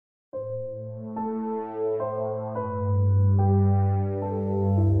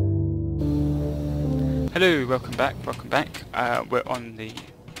Hello, welcome back, we're on the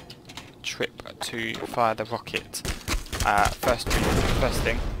trip to fire the rocket. First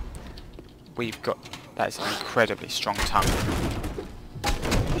thing, we've got, that is an incredibly strong tongue.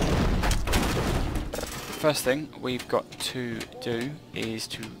 First thing we've got to do is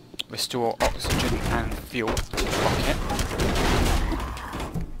to restore oxygen and fuel to the rocket,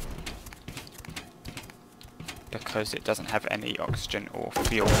 because it doesn't have any oxygen or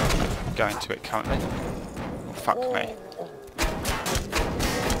fuel going to it currently. Oh, fuck me.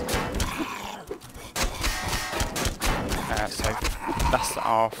 So that's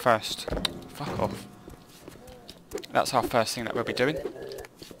our first... Fuck off. That's our first thing that we'll be doing.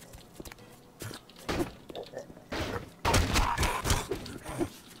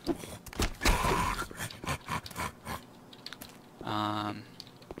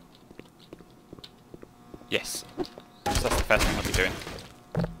 Yes. So that's the first thing we'll be doing.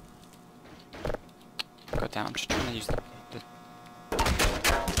 God damn, I'm just trying to use the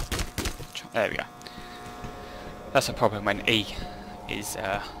there we go. That's a problem when E is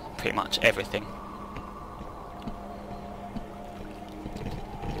pretty much everything.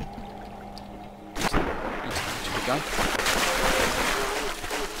 Should we go?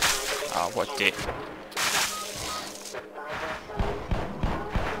 Oh, what a dick.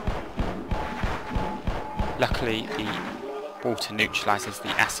 Luckily, the water neutralises the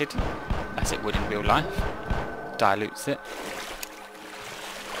acid, as it would in real life, dilutes it.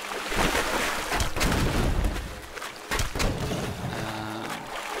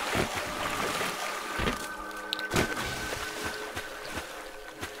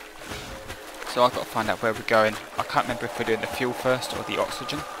 So I've got to find out where we're going. I can't remember if we're doing the fuel first or the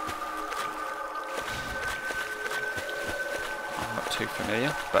oxygen. I'm not too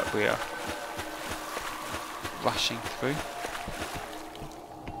familiar, but we are rushing through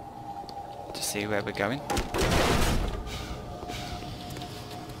to see where we're going.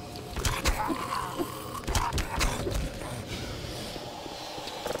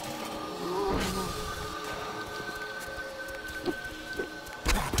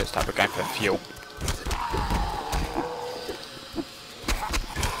 Looks like we're going for fuel.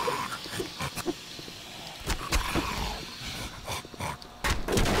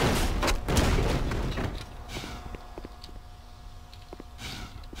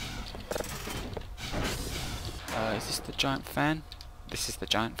 Is this the giant fan? This is the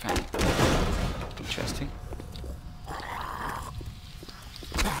giant fan. Interesting.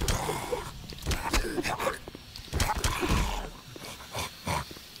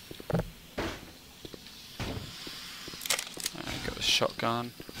 Got the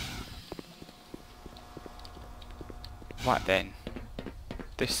shotgun. Right then,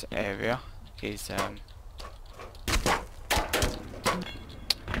 this area is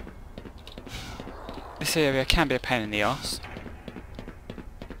this area can be a pain in the arse.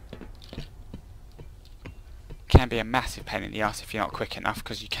 Can be a massive pain in the arse if you're not quick enough,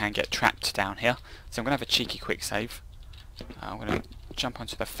 because you can get trapped down here. So I'm going to have a cheeky quick save. I'm going to jump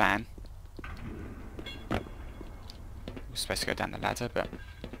onto the fan. We're supposed to go down the ladder, but...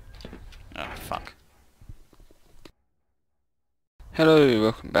 oh, fuck. Hello,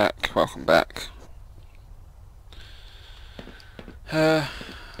 welcome back.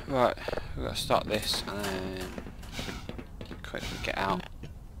 Right, we've got to start this and then quickly get out.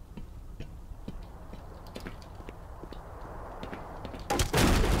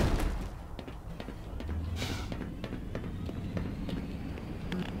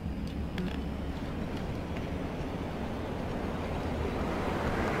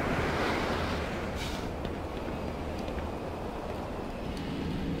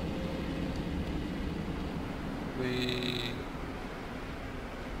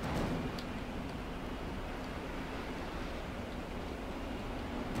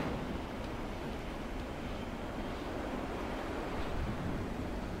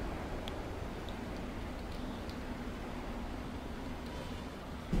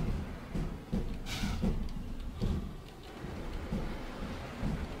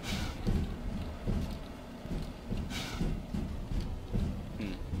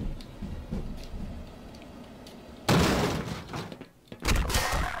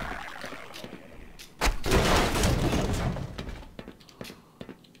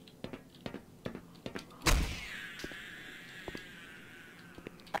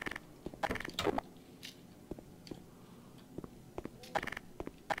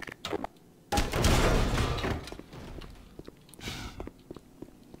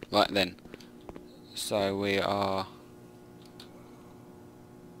 Right then, so we are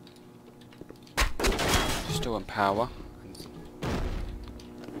still in power.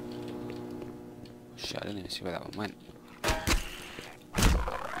 Shit, I didn't even see where that one went.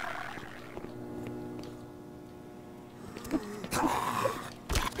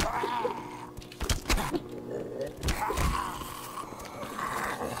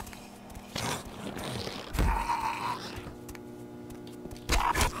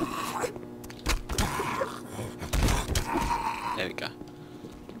 There we go.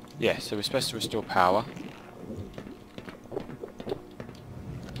 Yeah, so we're supposed to restore power.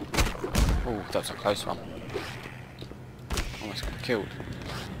 Oh, that was a close one. Almost got killed.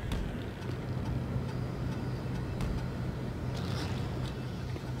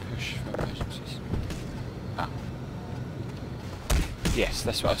 Push for emergencies. Ah. Yes,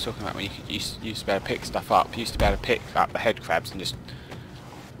 that's what I was talking about when you used to be able to pick stuff up. You used to be able to pick up the head crabs and just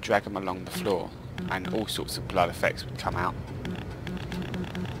drag them along the floor, and all sorts of blood effects would come out.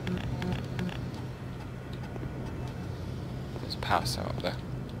 There's a power cell up there.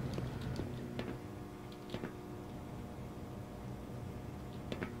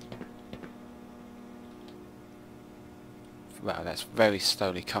 Well, that's very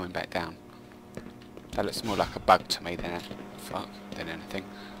slowly coming back down. That looks more like a bug to me than anything.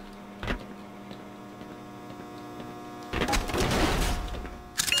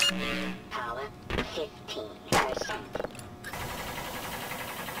 Power 15%.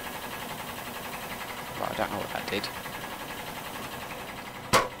 But I don't know what that did.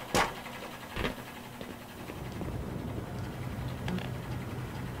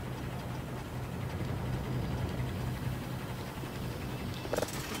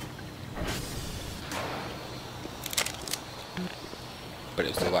 But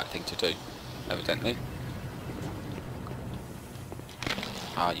it was the right thing to do, evidently.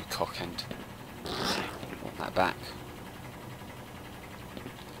 Ah, you cock end. Want that back.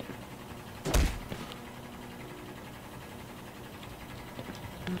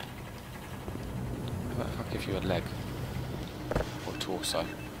 How about if I give you a leg? Or torso?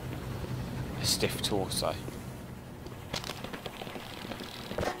 A stiff torso.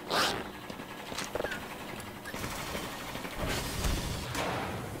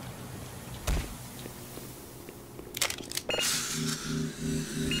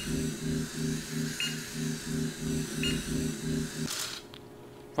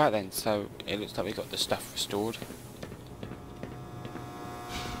 Right then, so it looks like we got the stuff restored.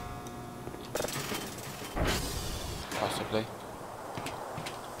 Possibly.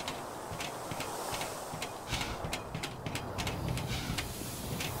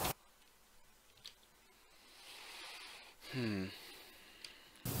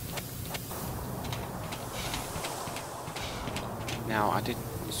 Now I did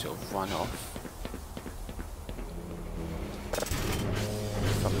sort of run off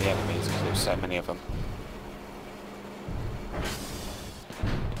from the enemies because there were so many of them.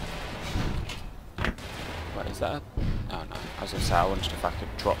 What is that? Oh no, I was going to say I wondered if I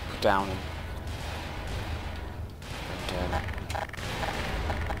could drop down and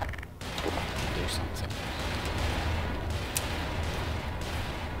do something.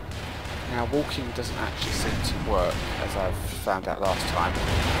 Now walking doesn't actually seem to work, as I've found out last time,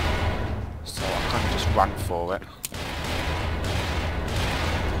 so I kind of just run for it.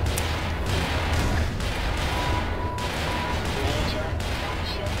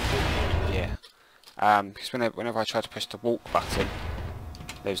 Yeah, because whenever I try to push the walk button,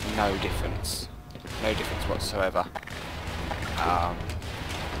 there's no difference whatsoever.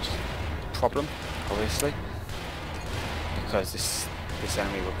 Which is a problem, obviously, because this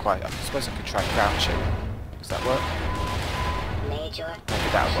enemy requires. I suppose I could try crouching. Does that work? Maybe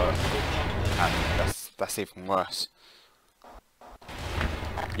that'll work. That's even worse.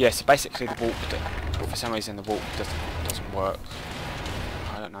 Yeah, so basically the walk, for some reason the walk doesn't work.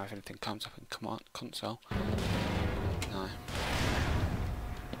 I don't know if anything comes up in command console. No.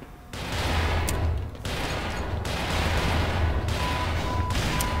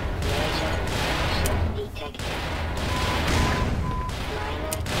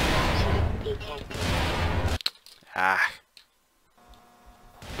 Ah.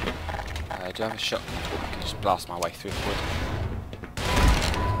 Do I have a shotgun? I can just blast my way through the wood.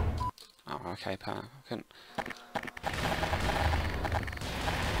 Oh, okay, pal. I couldn't.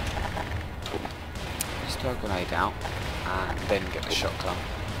 Just throw a grenade out and then get the shotgun.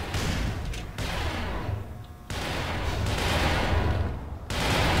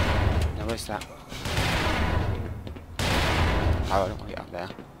 Now, where's that? Oh, I don't want to get up there.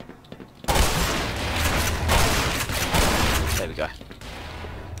 There we go.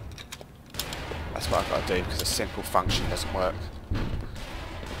 That's what I've got to do because a simple function doesn't work.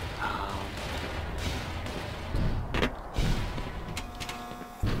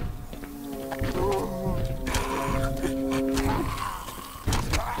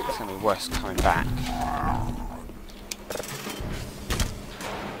 worst coming back.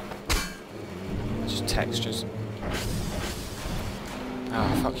 Just textures.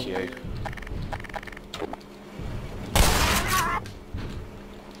 Oh, fuck you.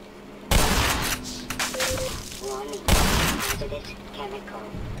 Warning. Hazardous chemical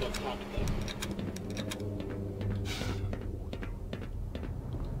detected.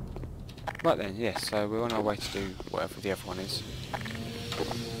 Right then, yes, so we're on our way to do whatever the other one is.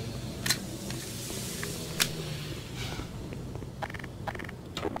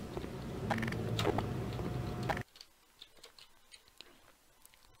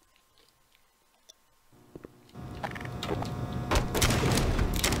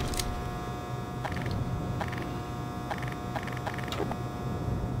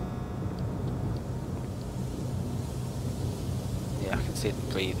 Yeah, I can see them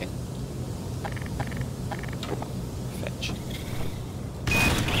breathing. Fetch.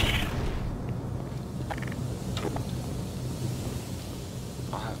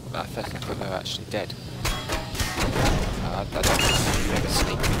 At first I thought they were actually dead. I don't think they ever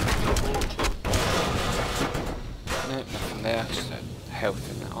sleep. No, nothing there, just health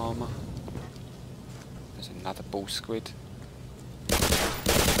in the armour. There's another ball squid.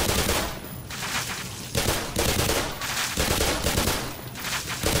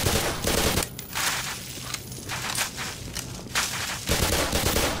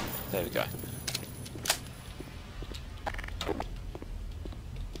 There we go.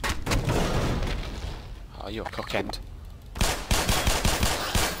 Oh, you're a cock end.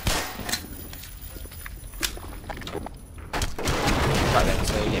 Right then,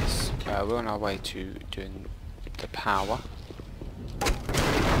 so yes, we're on our way to doing the power.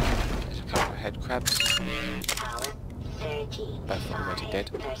 There's a couple of head crabs. Power 30%. Both already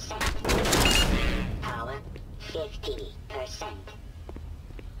dead. Power 50%.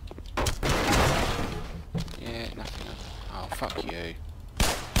 Yeah, nothing else. Oh, fuck you.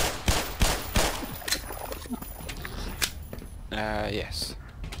 Yes.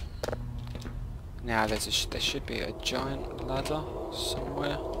 Now there should be a giant ladder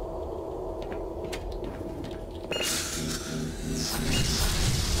somewhere.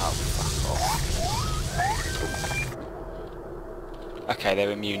 Oh, fuck off. Okay,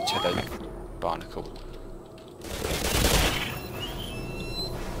 they're immune to the barnacle.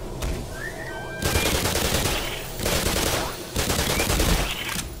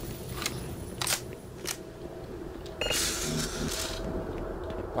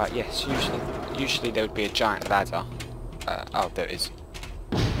 Right, yes, usually there would be a giant ladder. Oh, there it is.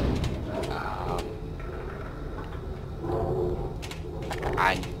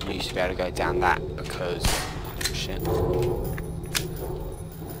 I used to be able to go down that because... oh, shit.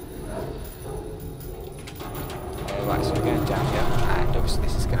 Right, so we're going down here, and obviously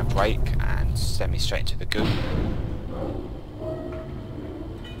this is going to break and send me straight into the goo.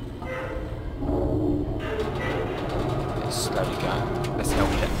 Let's slowly go. Let's help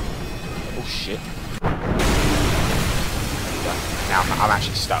it. Oh shit. There we go. Now I'm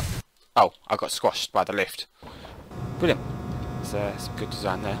actually stuck. Oh, I got squashed by the lift. Brilliant. There's some good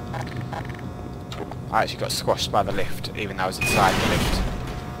design there. I actually got squashed by the lift, even though I was inside the lift.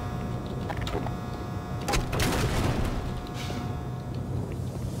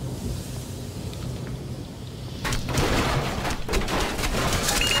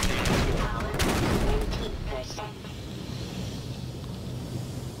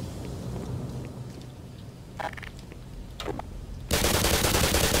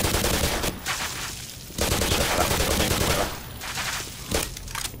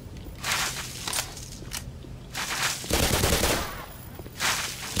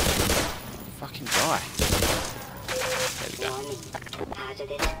 Fucking die. There we go.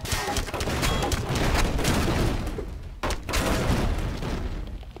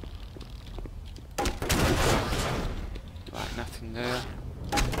 Right, nothing there.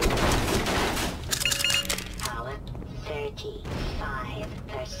 Power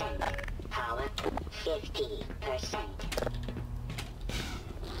 35%. Power 50%.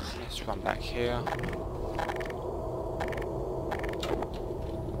 Let's run back here.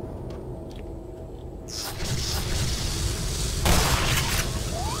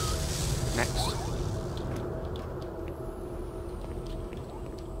 Next.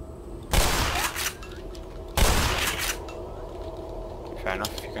 Fair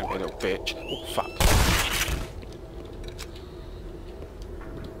enough, if you're going to be a little bitch. Oh, fuck.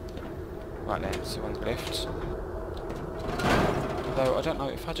 Right then, so on the lift. Although, I don't know,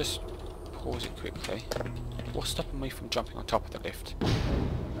 if I just pause it quickly, what's stopping me from jumping on top of the lift?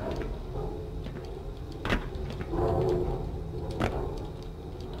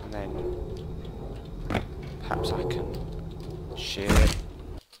 And then perhaps I can shear it.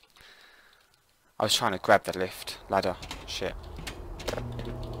 I was trying to grab the lift ladder. Shit.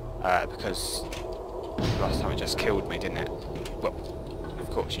 Because last time it just killed me, didn't it? Well, of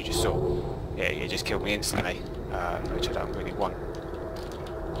course you just saw. Yeah, it just killed me instantly, which I don't really want.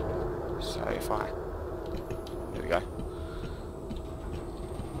 So if I... There we go.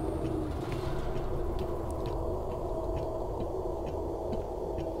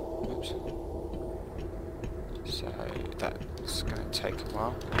 Oops. So that's going to take a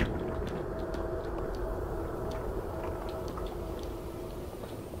while.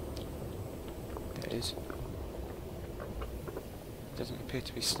 There it is. It doesn't appear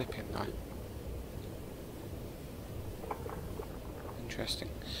to be slipping though. Interesting.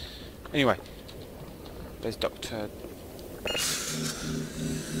 Anyway, there's Dr.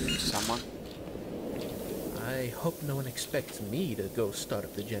 someone. I hope no one expects me to go start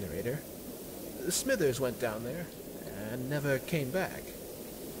up the generator. Smithers went down there and never came back.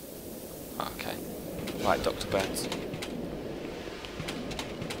 Okay. Right, Dr. Burns.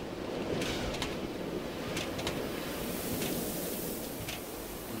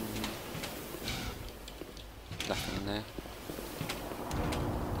 Nothing in there.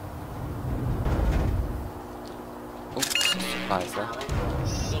 Oh, supplies there.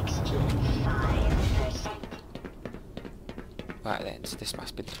 65%. Right then, so this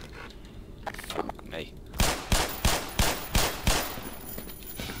must be... Fuck me.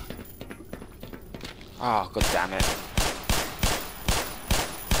 Oh, god damn it.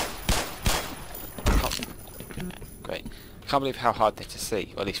 Great. Can't believe how hard they're to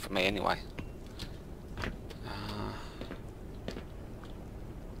see, or at least for me anyway.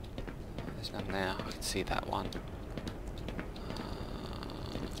 There's none there, I can see that one.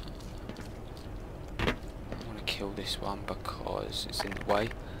 I want to kill this one because it's in the way.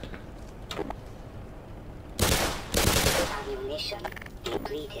 Ammunition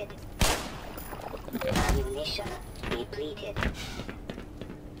depleted. There we go. Ammunition depleted.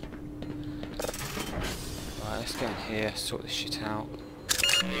 Right, let's go in here, sort this shit out.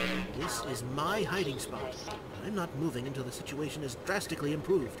 This is my hiding spot. I'm not moving until the situation is drastically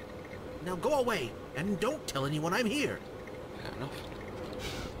improved. Now go away, and don't tell anyone I'm here. Fair enough.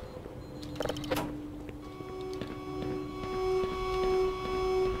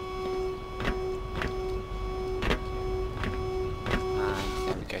 And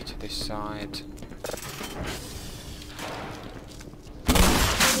then we go to this side.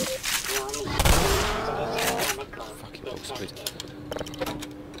 Fucking balls squid.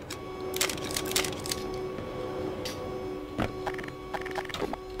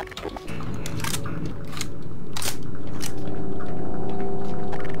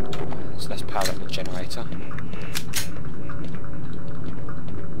 So let's power up the generator.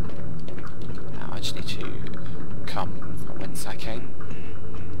 Now I just need to come from whence I came.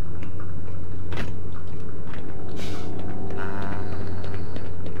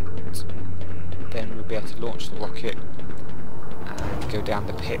 Then we'll be able to launch the rocket and go down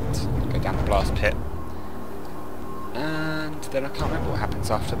the pit, go down the blast pit. And then I can't remember what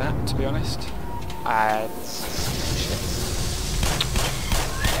happens after that, to be honest. Shit.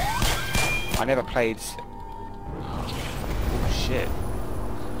 I never played... Oh, shit.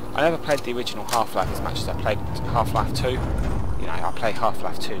 I never played the original Half-Life as much as I played Half-Life 2. You know, I play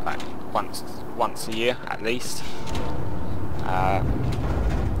Half-Life 2 like once a year at least.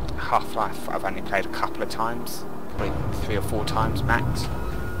 Half-Life I've only played a couple of times, probably 3 or 4 times max.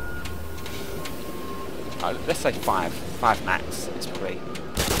 Let's say 5 max is probably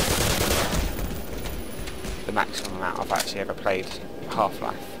the maximum amount I've actually ever played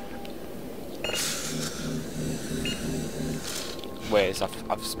Half-Life. Whereas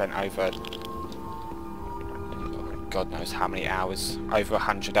I've spent over, God knows how many hours, over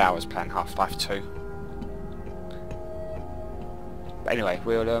 100 hours playing Half-Life 2. But anyway,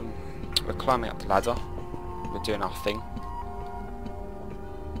 we're climbing up the ladder. We're doing our thing.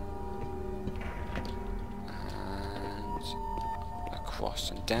 And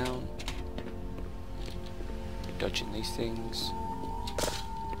across and down. Dodging these things.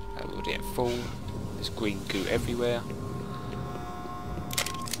 We're already at full. There's green goo everywhere.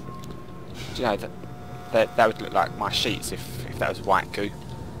 Do you know that would look like my sheets if that was white goo.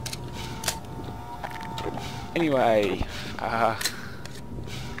 Anyway,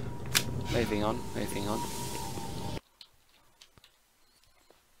 moving on.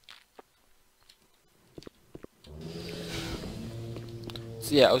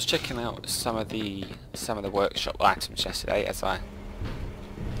 So yeah, I was checking out some of the workshop items yesterday as I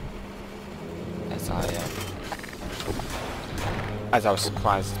as I was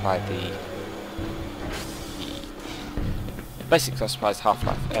surprised by the basically I was surprised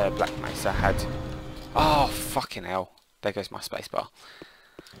Half-Life Black Mesa had. Oh fucking hell! There goes my spacebar.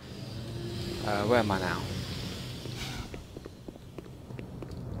 Where am I now?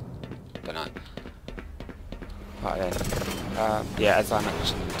 Don't know. Right then. Yeah, as I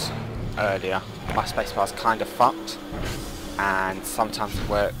mentioned earlier, my spacebar's kind of fucked, and sometimes it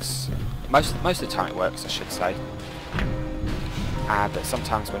works. Most of the time it works, I should say. But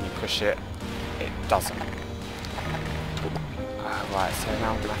sometimes when you push it, it doesn't. Right, so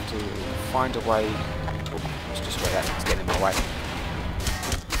now I'm gonna have to find a way. It's just where that's getting in my way.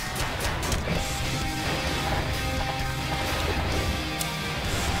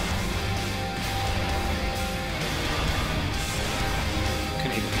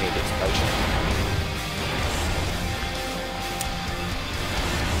 Couldn't even hear the explosion.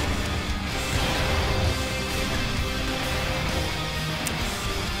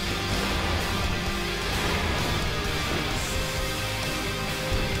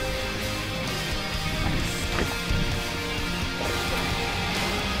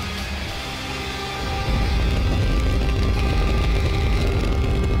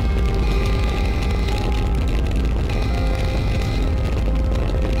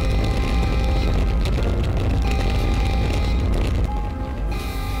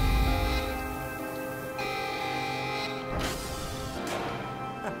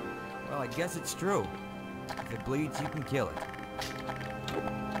 I guess it's true. If it bleeds, you can kill it.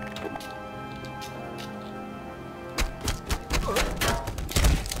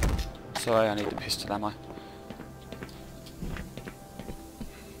 Sorry, I need the pistol ammo.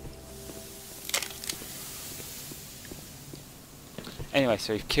 Anyway,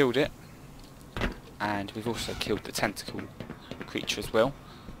 so we've killed it, and we've also killed the tentacle creature as well.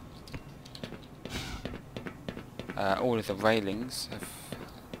 All of the railings have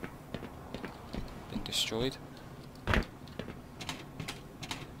been destroyed.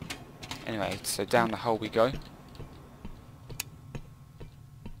 Anyway, so down the hole we go,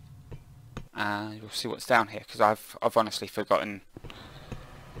 and we'll see what's down here, because I've honestly forgotten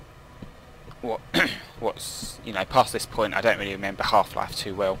what's, you know, past this point. I don't really remember Half-Life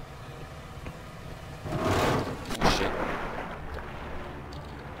too well. Oh shit.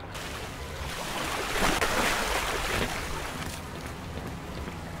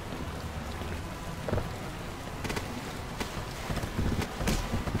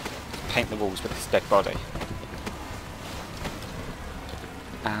 Paint the walls with this dead body.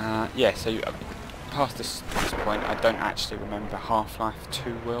 Yeah, so past this point I don't actually remember Half-Life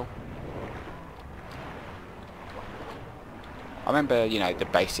too well. I remember, you know, the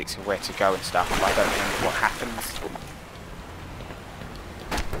basics of where to go and stuff, but I don't remember what happens.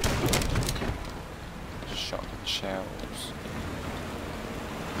 Shotgun shells.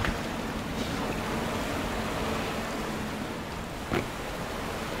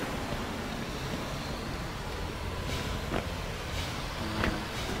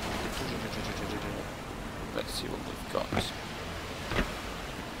 Let's see what we've got.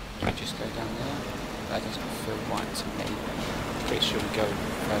 Can we just go down there? That doesn't feel right to me. Pretty sure we go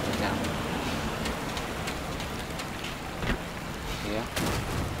further down. Here.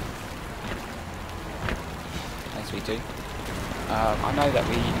 As we do. I know that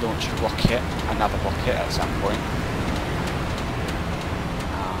we launch a rocket, another rocket at some point.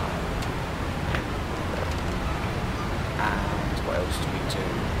 And what else do we do?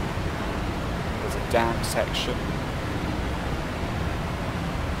 There's a dam section.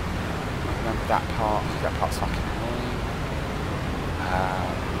 I remember that part, that part's fucking annoying.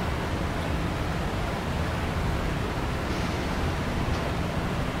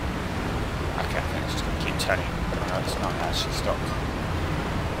 Okay, I think it's just going to keep turning. No, it's not actually stopped.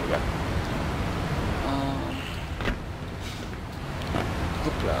 There we go.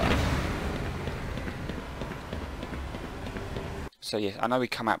 Hoopla. So yes, I know we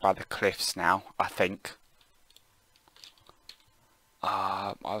come out by the cliffs now, I think.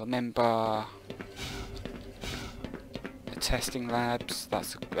 I remember the testing labs.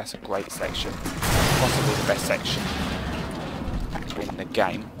 That's a great section, possibly the best section in the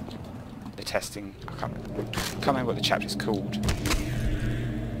game. The testing. I can't remember what the chapter's called.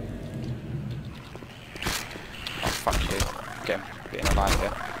 Oh fuck you! Getting alive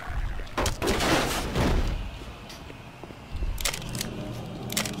here.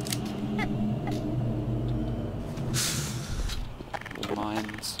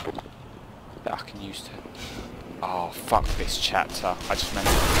 Mines that I can use to... Oh, fuck this chapter. I just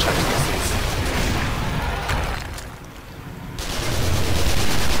remembered what chapter this is.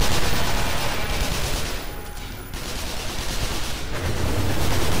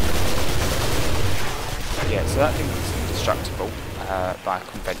 by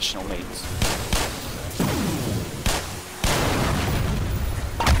conventional means.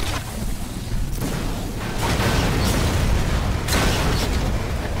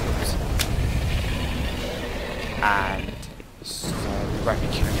 And so we won't be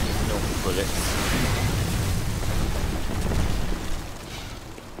killing it with normal bullets.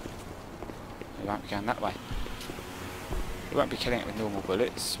 We won't be going that way. We won't be killing it with normal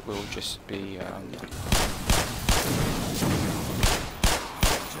bullets, we'll just be using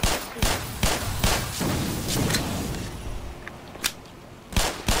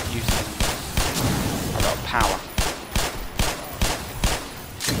a lot of power.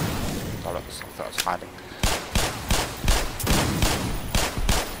 Bollocks, I thought I was hiding.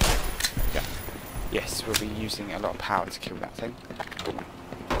 Yeah. Yes, we'll be using a lot of power to kill that thing.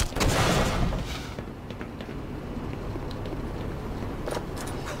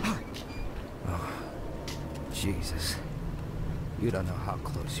 Jesus. You don't know how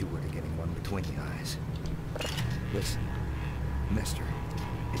close you were to getting one between the eyes. Listen, mister,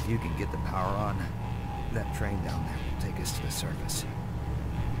 if you can get the power on, that train down there will take us to the surface.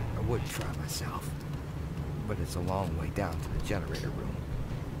 I would try myself, but it's a long way down to the generator room.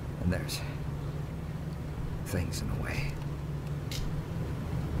 And there's things in the way.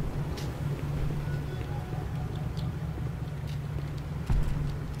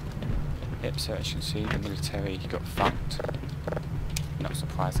 Yep, so as you can see, the military got fucked. Not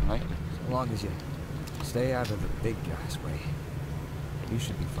surprisingly. As long as you stay out of the big guy's way, you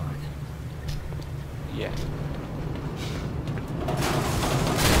should be fine. Yeah.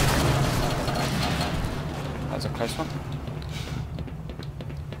 That was a close one.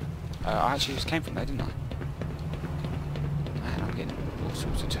 I actually just came from there, didn't I? And I'm getting all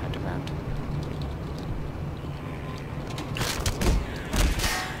sorts of turned around.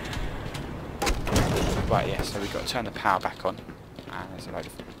 Right, yeah, so we've got to turn the power back on, and there's a load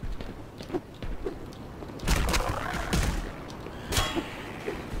of...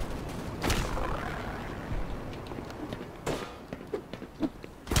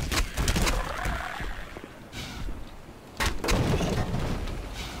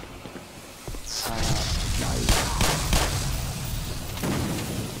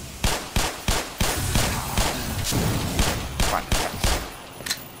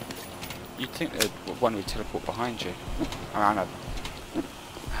 You'd think that one would teleport behind you. Oh, I know.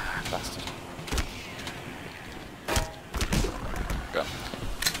 Bastard. But,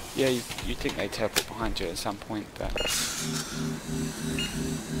 yeah, you'd think they'd teleport behind you at some point, but...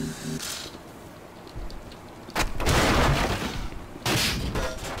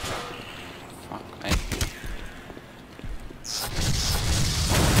 Fuck me.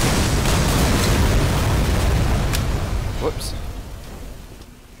 Whoops.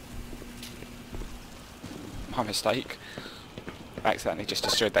 My mistake. I accidentally just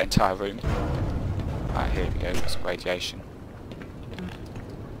destroyed that entire room. Right, here we go, got some radiation.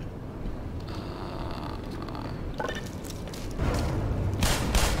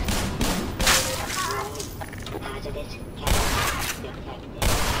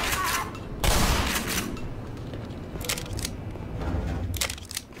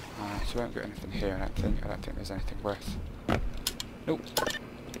 So we won't get anything here, I don't think there's anything worth. Nope.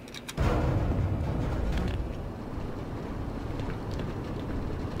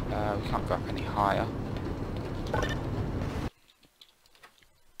 We can't go up any higher.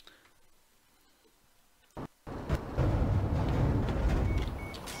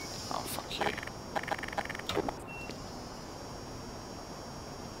 Oh, fuck you.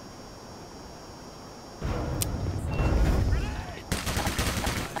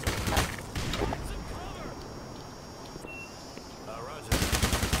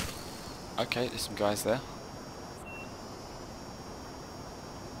 Okay, there's some guys there.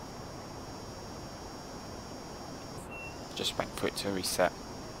 Just wait for it to reset.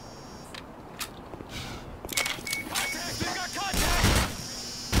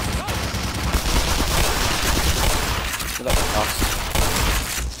 So that was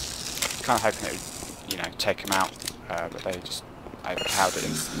fast. Kind of hoping it would, you know, take them out, but they just overpowered it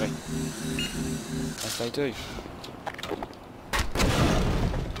instantly, as they do.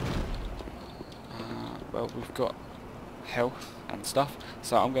 Well, we've got health and stuff,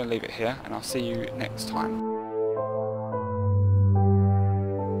 so I'm going to leave it here, and I'll see you next time.